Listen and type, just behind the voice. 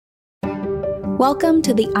Welcome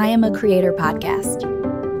to the I Am a Creator podcast.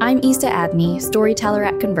 I'm Issa Adney, storyteller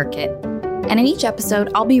at ConvertKit, and in each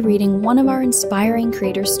episode, I'll be reading one of our inspiring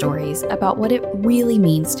creator stories about what it really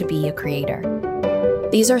means to be a creator.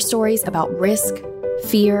 These are stories about risk,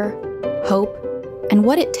 fear, hope, and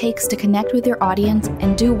what it takes to connect with your audience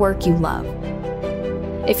and do work you love.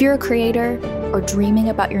 If you're a creator or dreaming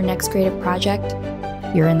about your next creative project,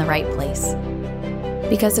 you're in the right place.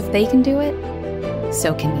 Because if they can do it,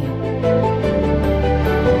 so can you.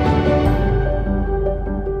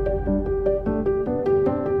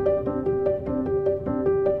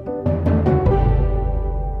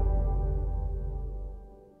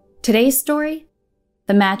 Today's story,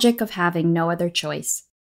 The Magic of Having No Other Choice.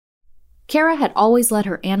 Kara had always let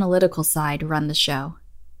her analytical side run the show.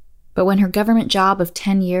 But when her government job of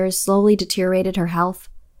 10 years slowly deteriorated her health,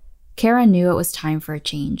 Kara knew it was time for a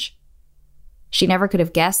change. She never could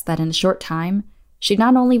have guessed that in a short time, she'd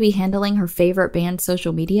not only be handling her favorite band's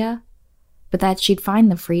social media, but that she'd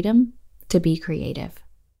find the freedom to be creative.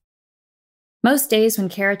 Most days when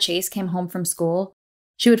Kara Chase came home from school,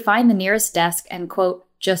 she would find the nearest desk and, quote,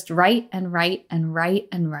 just write and write and write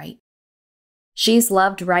and write. She's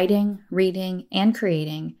loved writing, reading, and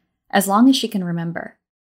creating as long as she can remember.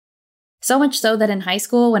 So much so that in high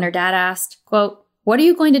school, when her dad asked, quote, what are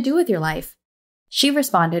you going to do with your life? She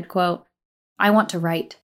responded, quote, I want to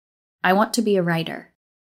write. I want to be a writer.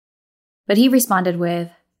 But he responded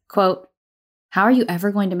with, quote, how are you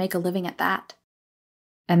ever going to make a living at that?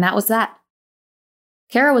 And that was that.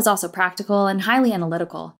 Kara was also practical and highly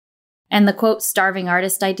analytical, and the, quote, starving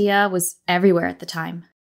artist idea was everywhere at the time.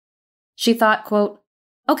 She thought, quote,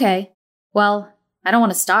 okay, well, I don't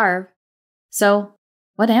want to starve, so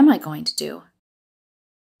what am I going to do?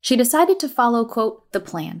 She decided to follow, quote, the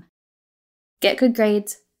plan. Get good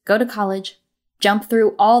grades, go to college, jump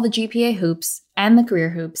through all the GPA hoops and the career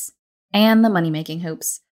hoops and the money-making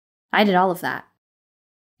hoops. I did all of that.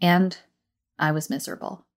 And I was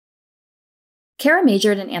miserable. Kara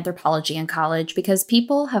majored in anthropology in college because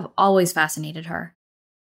people have always fascinated her.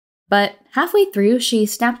 But halfway through, she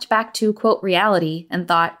snapped back to, quote, reality and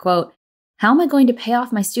thought, quote, how am I going to pay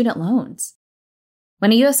off my student loans?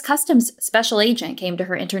 When a U.S. Customs special agent came to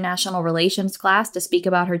her international relations class to speak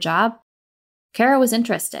about her job, Kara was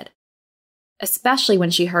interested, especially when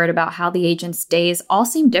she heard about how the agent's days all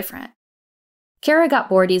seemed different. Kara got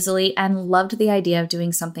bored easily and loved the idea of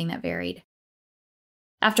doing something that varied.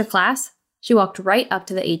 After class, she walked right up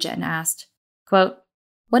to the agent and asked, quote,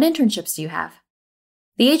 what internships do you have?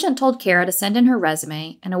 The agent told Kara to send in her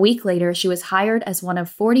resume, and a week later, she was hired as one of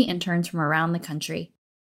 40 interns from around the country.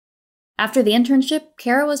 After the internship,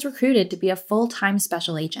 Kara was recruited to be a full-time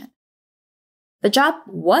special agent. The job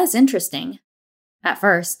was interesting, at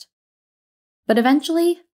first, but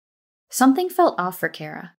eventually, something felt off for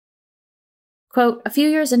Kara. Quote, a few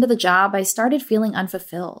years into the job, I started feeling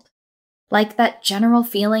unfulfilled. Like that general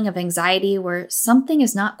feeling of anxiety where something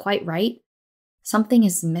is not quite right, something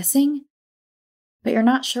is missing, but you're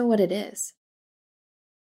not sure what it is.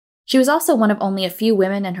 She was also one of only a few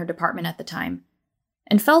women in her department at the time,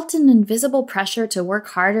 and felt an invisible pressure to work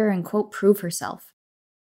harder and, quote, prove herself.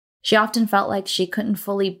 She often felt like she couldn't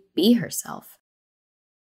fully be herself.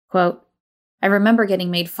 Quote, I remember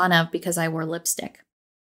getting made fun of because I wore lipstick.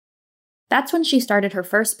 That's when she started her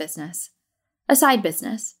first business, a side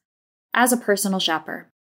business, as a personal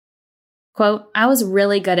shopper. Quote, I was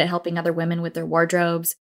really good at helping other women with their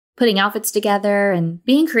wardrobes, putting outfits together, and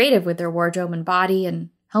being creative with their wardrobe and body and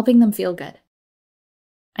helping them feel good.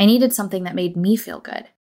 I needed something that made me feel good,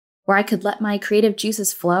 where I could let my creative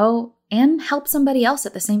juices flow and help somebody else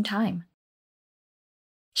at the same time.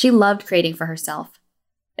 She loved creating for herself,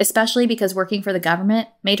 especially because working for the government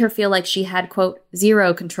made her feel like she had, quote,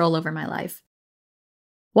 zero control over my life.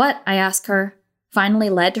 What, I asked her, finally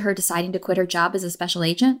led to her deciding to quit her job as a special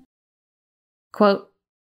agent? Quote,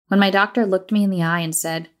 when my doctor looked me in the eye and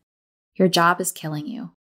said, your job is killing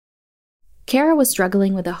you. Kara was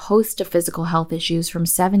struggling with a host of physical health issues from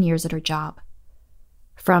 7 years at her job.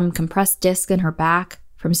 From compressed discs in her back,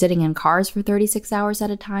 from sitting in cars for 36 hours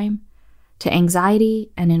at a time, to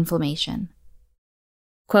anxiety and inflammation.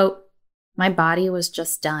 Quote, my body was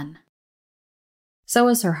just done. So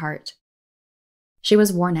was her heart. She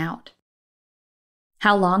was worn out.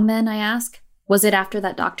 How long then, I ask? Was it after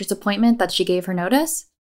that doctor's appointment that she gave her notice?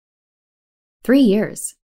 3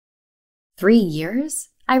 years. 3 years?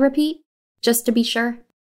 I repeat, just to be sure.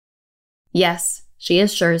 Yes, she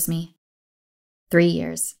assures me. 3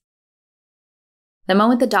 years. The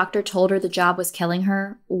moment the doctor told her the job was killing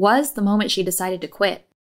her was the moment she decided to quit.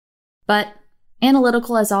 But,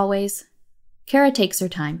 analytical as always, Kara takes her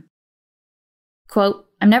time. Quote,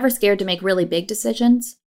 I'm never scared to make really big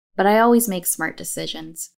decisions, but I always make smart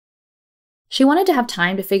decisions. She wanted to have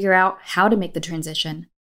time to figure out how to make the transition,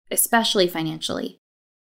 especially financially.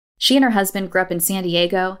 She and her husband grew up in San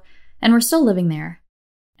Diego and were still living there,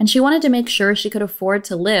 and she wanted to make sure she could afford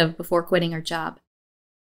to live before quitting her job.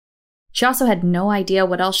 She also had no idea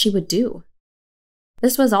what else she would do.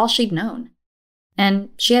 This was all she'd known, and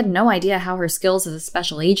she had no idea how her skills as a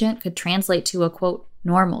special agent could translate to a, quote,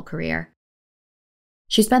 normal career.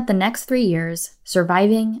 She spent the next 3 years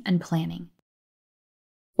surviving and planning.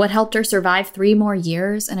 What helped her survive 3 more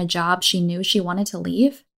years in a job she knew she wanted to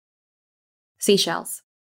leave? Seashells.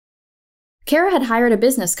 Kara had hired a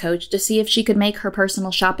business coach to see if she could make her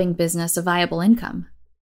personal shopping business a viable income.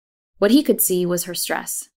 What he could see was her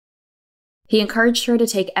stress. He encouraged her to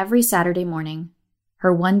take every Saturday morning,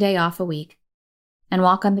 her 1 day off a week, and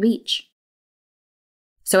walk on the beach.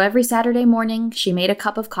 So every Saturday morning, she made a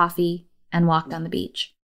cup of coffee and walked on the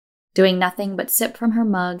beach, doing nothing but sip from her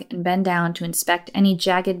mug and bend down to inspect any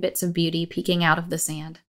jagged bits of beauty peeking out of the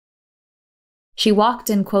sand. She walked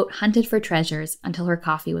and, quote, hunted for treasures until her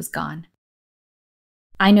coffee was gone.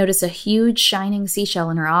 I notice a huge shining seashell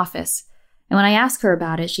in her office, and when I ask her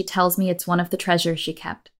about it, she tells me it's one of the treasures she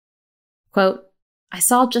kept. Quote, I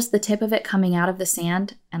saw just the tip of it coming out of the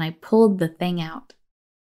sand, and I pulled the thing out.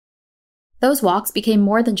 Those walks became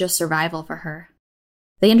more than just survival for her.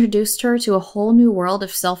 They introduced her to a whole new world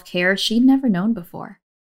of self-care she'd never known before.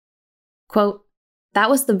 Quote,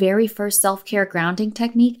 that was the very first self-care grounding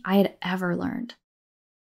technique I had ever learned.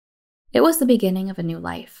 It was the beginning of a new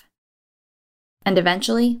life. And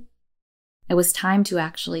eventually, it was time to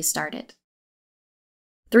actually start it.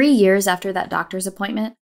 3 years after that doctor's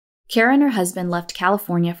appointment, Kara and her husband left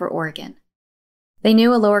California for Oregon. They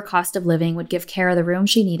knew a lower cost of living would give Kara the room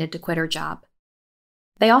she needed to quit her job.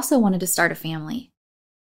 They also wanted to start a family.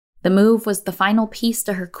 The move was the final piece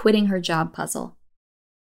to her quitting her job puzzle.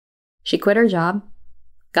 She quit her job,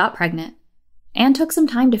 got pregnant, and took some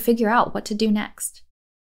time to figure out what to do next.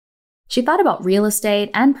 She thought about real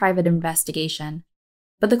estate and private investigation,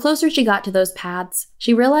 but the closer she got to those paths,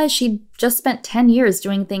 she realized she'd just spent 10 years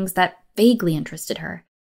doing things that vaguely interested her.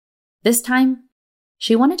 This time,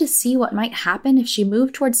 she wanted to see what might happen if she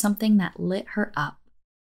moved towards something that lit her up.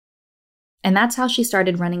 And that's how she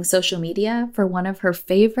started running social media for one of her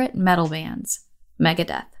favorite metal bands,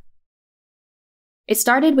 Megadeth. It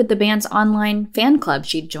started with the band's online fan club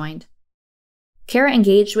she'd joined. Kara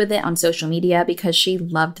engaged with it on social media because she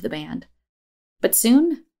loved the band. But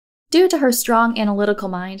soon, due to her strong analytical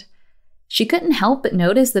mind, she couldn't help but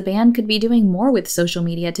notice the band could be doing more with social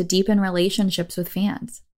media to deepen relationships with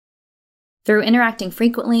fans. Through interacting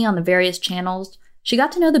frequently on the various channels, she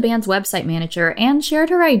got to know the band's website manager and shared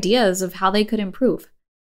her ideas of how they could improve.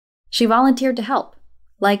 She volunteered to help,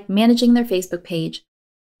 like managing their Facebook page,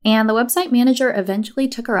 and the website manager eventually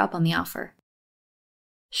took her up on the offer.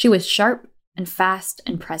 She was sharp and fast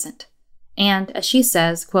and present, and as she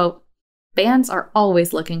says, quote, bands are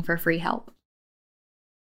always looking for free help.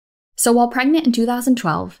 So while pregnant in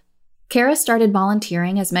 2012, Kara started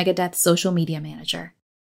volunteering as Megadeth's social media manager.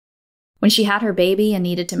 When she had her baby and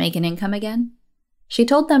needed to make an income again, she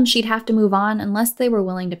told them she'd have to move on unless they were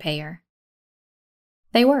willing to pay her.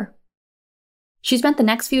 They were. She spent the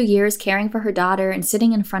next few years caring for her daughter and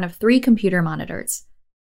sitting in front of 3 computer monitors.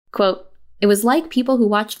 Quote, it was like people who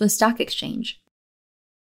watched the stock exchange.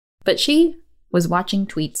 But she was watching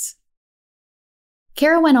tweets.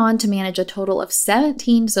 Kara went on to manage a total of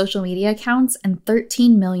 17 social media accounts and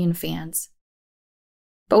 13 million fans.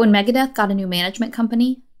 But when Megadeth got a new management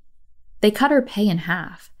company, they cut her pay in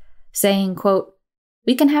half, saying, quote,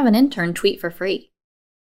 we can have an intern tweet for free.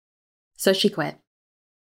 So she quit.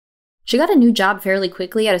 She got a new job fairly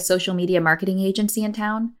quickly at a social media marketing agency in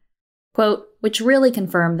town, quote, which really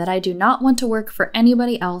confirmed that I do not want to work for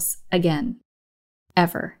anybody else again.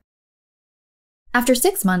 Ever. After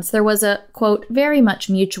 6 months, there was a, quote, very much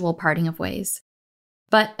mutual parting of ways.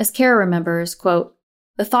 But as Kara remembers, quote,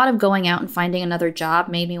 the thought of going out and finding another job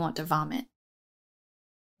made me want to vomit.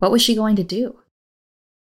 What was she going to do?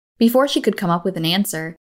 Before she could come up with an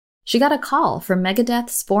answer, she got a call from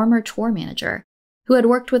Megadeth's former tour manager, who had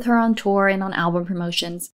worked with her on tour and on album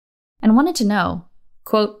promotions, and wanted to know,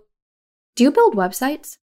 quote, do you build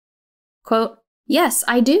websites? Quote, yes,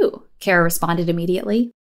 I do, Kara responded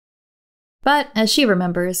immediately. But as she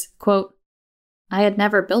remembers, quote, I had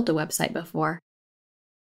never built a website before.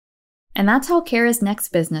 And that's how Kara's next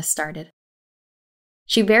business started.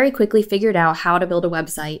 She very quickly figured out how to build a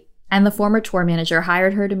website, and the former tour manager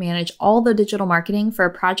hired her to manage all the digital marketing for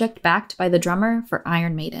a project backed by the drummer for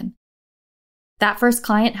Iron Maiden. That first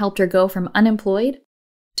client helped her go from unemployed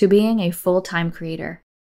to being a full-time creator.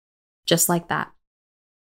 just like that.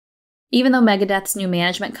 Even though Megadeth's new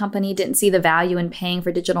management company didn't see the value in paying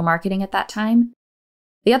for digital marketing at that time,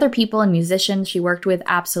 the other people and musicians she worked with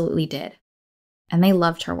absolutely did, and they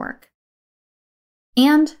loved her work.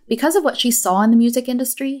 And because of what she saw in the music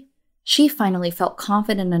industry, she finally felt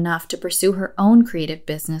confident enough to pursue her own creative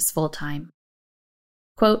business full-time.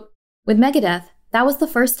 Quote, "With Megadeth, that was the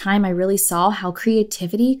first time I really saw how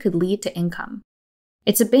creativity could lead to income.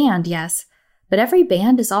 It's a band, yes, but every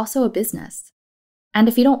band is also a business. And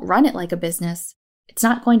if you don't run it like a business, it's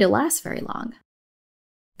not going to last very long.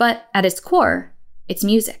 But at its core, it's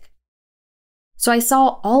music. So I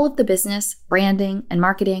saw all of the business, branding, and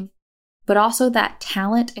marketing, but also that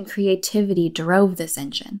talent and creativity drove this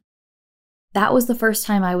engine. That was the first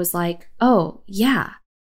time I was like, oh, yeah,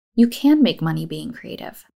 you can make money being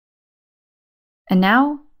creative." And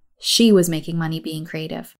now, she was making money being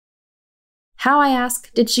creative. How, I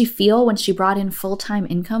ask, did she feel when she brought in full-time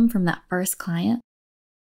income from that first client?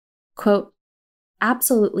 Quote,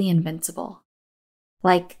 "Absolutely invincible.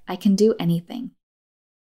 Like, I can do anything."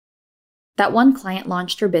 That one client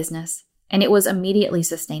launched her business, and it was immediately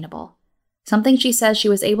sustainable. Something she says she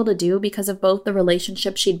was able to do because of both the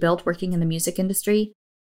relationships she'd built working in the music industry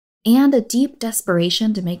and a deep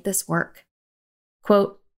desperation to make this work.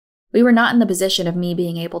 Quote, "We were not in the position of me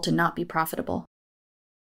being able to not be profitable."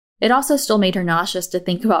 It also still made her nauseous to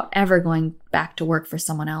think about ever going back to work for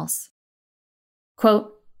someone else.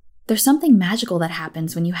 Quote, "There's something magical that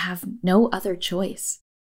happens when you have no other choice."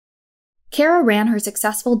 Kara ran her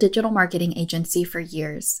successful digital marketing agency for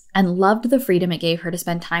years and loved the freedom it gave her to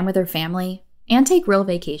spend time with her family and take real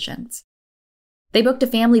vacations. They booked a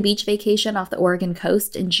family beach vacation off the Oregon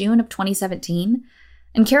coast in June of 2017,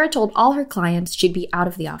 and Kara told all her clients she'd be out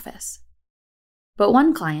of the office. But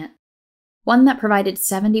one client, one that provided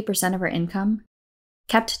 70% of her income,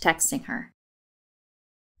 kept texting her.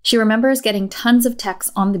 She remembers getting tons of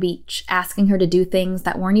texts on the beach asking her to do things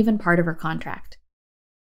that weren't even part of her contract.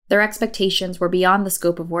 Their expectations were beyond the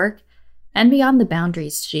scope of work and beyond the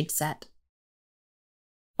boundaries she'd set.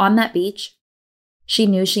 On that beach, she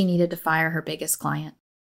knew she needed to fire her biggest client.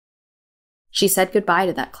 She said goodbye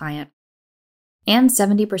to that client and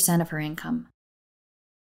 70% of her income.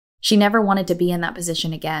 She never wanted to be in that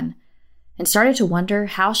position again and started to wonder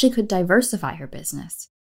how she could diversify her business.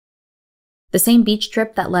 The same beach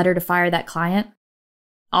trip that led her to fire that client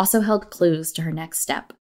also held clues to her next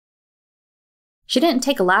step. She didn't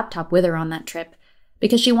take a laptop with her on that trip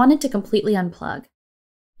because she wanted to completely unplug,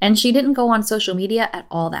 and she didn't go on social media at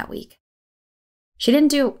all that week. She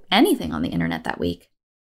didn't do anything on the internet that week,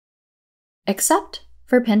 except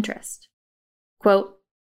for Pinterest. Quote,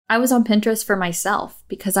 "I was on Pinterest for myself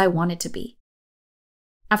because I wanted to be."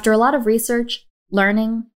 After a lot of research,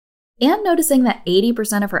 learning, and noticing that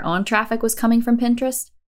 80% of her own traffic was coming from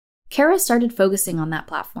Pinterest, Kara started focusing on that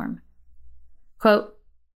platform. Quote,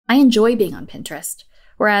 "I enjoy being on Pinterest,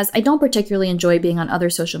 whereas I don't particularly enjoy being on other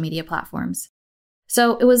social media platforms.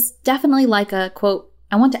 So it was definitely like a, quote,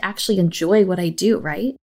 I want to actually enjoy what I do,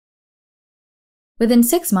 right?" Within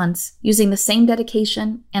 6 months, using the same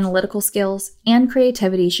dedication, analytical skills, and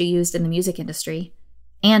creativity she used in the music industry,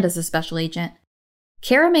 and as a special agent,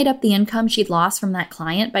 Kara made up the income she'd lost from that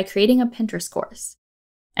client by creating a Pinterest course.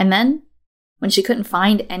 And then, when she couldn't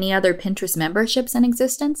find any other Pinterest memberships in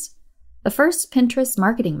existence, the first Pinterest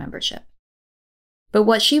marketing membership. But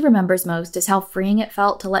what she remembers most is how freeing it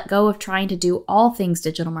felt to let go of trying to do all things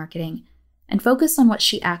digital marketing and focus on what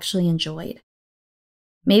she actually enjoyed.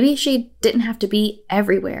 Maybe she didn't have to be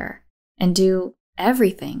everywhere and do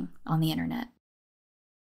everything on the internet.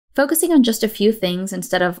 Focusing on just a few things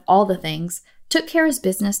instead of all the things took Kara's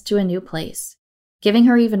business to a new place, giving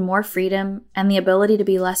her even more freedom and the ability to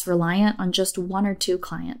be less reliant on just one or two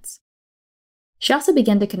clients. She also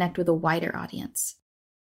began to connect with a wider audience.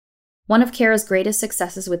 One of Kara's greatest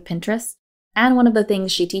successes with Pinterest, and one of the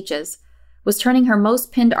things she teaches, was turning her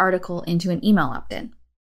most pinned article into an email opt-in.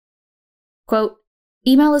 Quote,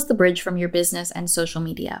 "Email is the bridge from your business and social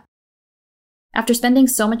media." After spending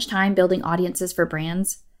so much time building audiences for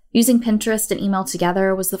brands, using Pinterest and email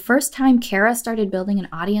together was the first time Kara started building an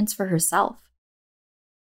audience for herself.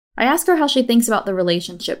 I asked her how she thinks about the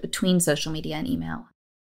relationship between social media and email.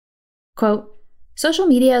 Quote, "Social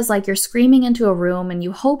media is like you're screaming into a room and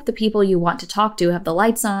you hope the people you want to talk to have the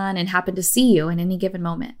lights on and happen to see you in any given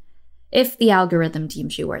moment, if the algorithm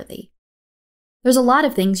deems you worthy. There's a lot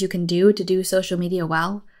of things you can do to do social media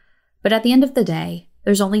well, but at the end of the day,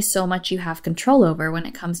 there's only so much you have control over when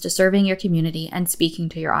it comes to serving your community and speaking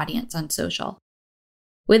to your audience on social.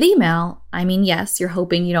 With email, I mean, yes, you're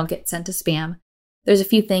hoping you don't get sent to spam. There's a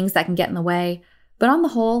few things that can get in the way, but on the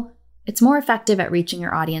whole, it's more effective at reaching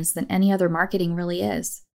your audience than any other marketing really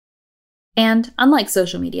is. And unlike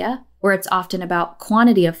social media, where it's often about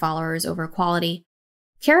quantity of followers over quality,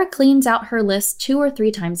 Kara cleans out her list 2 or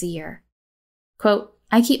 3 times a year. Quote,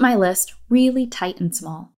 "I keep my list really tight and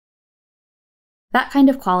small." That kind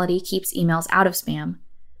of quality keeps emails out of spam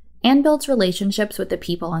and builds relationships with the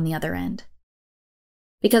people on the other end.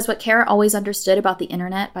 Because what Kara always understood about the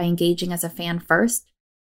internet by engaging as a fan first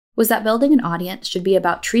was that building an audience should be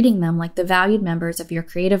about treating them like the valued members of your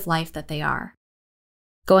creative life that they are,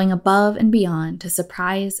 going above and beyond to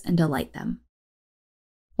surprise and delight them.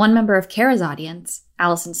 One member of Kara's audience,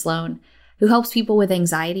 Allison Sloan, who helps people with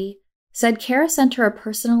anxiety, said Kara sent her a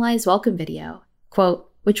personalized welcome video,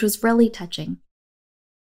 quote, which was really touching.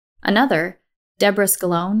 Another, Deborah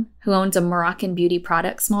Scalone, who owns a Moroccan beauty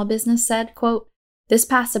product small business, said, quote, "This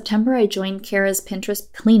past September, I joined Kara's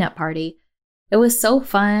Pinterest cleanup party. It was so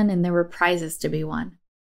fun and there were prizes to be won."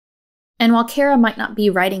 And while Kara might not be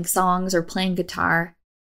writing songs or playing guitar,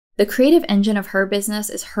 the creative engine of her business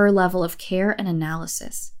is her level of care and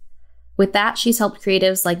analysis. With that, she's helped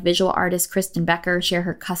creatives like visual artist Kristen Becker share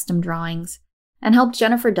her custom drawings, and helped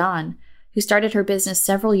Jennifer Dawn, who started her business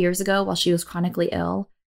several years ago while she was chronically ill,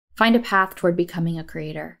 find a path toward becoming a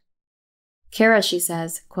creator. Kara, she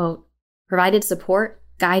says, quote, "provided support,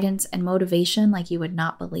 guidance, and motivation like you would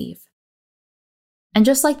not believe." And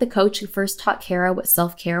just like the coach who first taught Kara what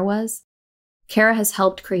self-care was, Kara has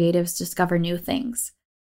helped creatives discover new things,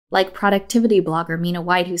 like productivity blogger Mina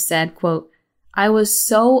White, who said, quote, "I was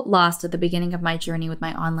so lost at the beginning of my journey with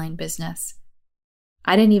my online business.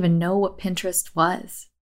 I didn't even know what Pinterest was."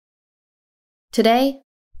 Today,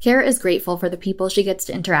 Kara is grateful for the people she gets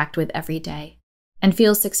to interact with every day and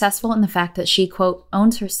feels successful in the fact that she, quote,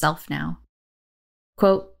 "owns herself now."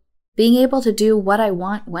 Quote, "Being able to do what I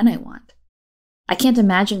want when I want. I can't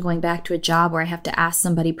imagine going back to a job where I have to ask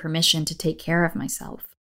somebody permission to take care of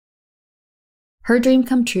myself." Her dream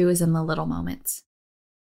come true is in the little moments.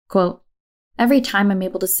 Quote, "Every time I'm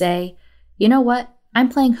able to say, you know what, I'm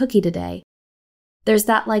playing hooky today, there's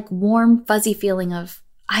that like warm, fuzzy feeling of,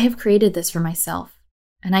 I have created this for myself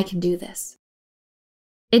and I can do this."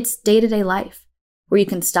 It's day-to-day life where you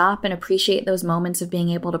can stop and appreciate those moments of being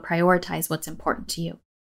able to prioritize what's important to you.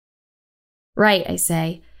 Right, I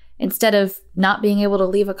say, instead of not being able to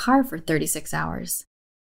leave a car for 36 hours.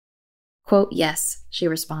 Quote, "Yes," she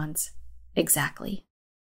responds, "exactly."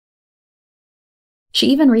 She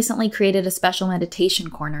even recently created a special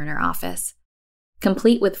meditation corner in her office,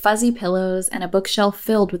 complete with fuzzy pillows and a bookshelf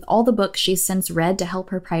filled with all the books she's since read to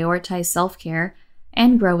help her prioritize self-care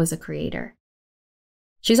and grow as a creator.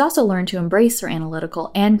 She's also learned to embrace her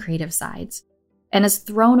analytical and creative sides, and has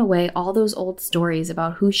thrown away all those old stories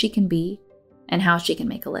about who she can be and how she can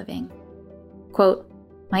make a living. Quote,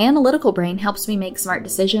 "My analytical brain helps me make smart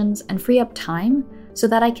decisions and free up time so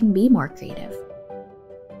that I can be more creative."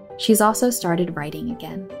 She's also started writing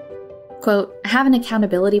again. Quote, "I have an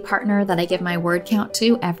accountability partner that I give my word count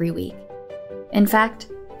to every week. In fact,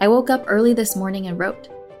 I woke up early this morning and wrote.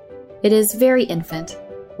 It is very infant,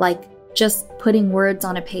 like just putting words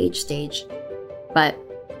on a page stage, but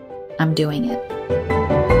I'm doing it."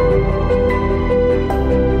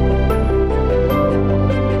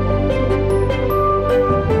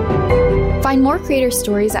 Find more creator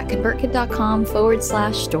stories at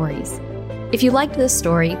convertkit.com/stories. If you liked this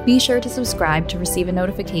story, be sure to subscribe to receive a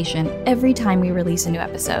notification every time we release a new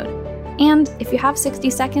episode. And if you have 60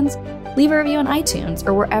 seconds, leave a review on iTunes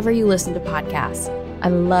or wherever you listen to podcasts. I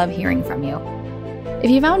love hearing from you.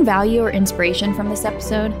 If you found value or inspiration from this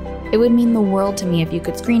episode, it would mean the world to me if you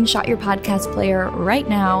could screenshot your podcast player right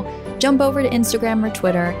now, jump over to Instagram or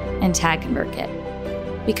Twitter, and tag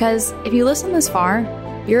ConvertKit. Because if you listen this far,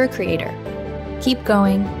 you're a creator. Keep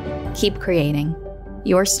going, keep creating.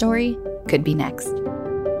 Your story could be next.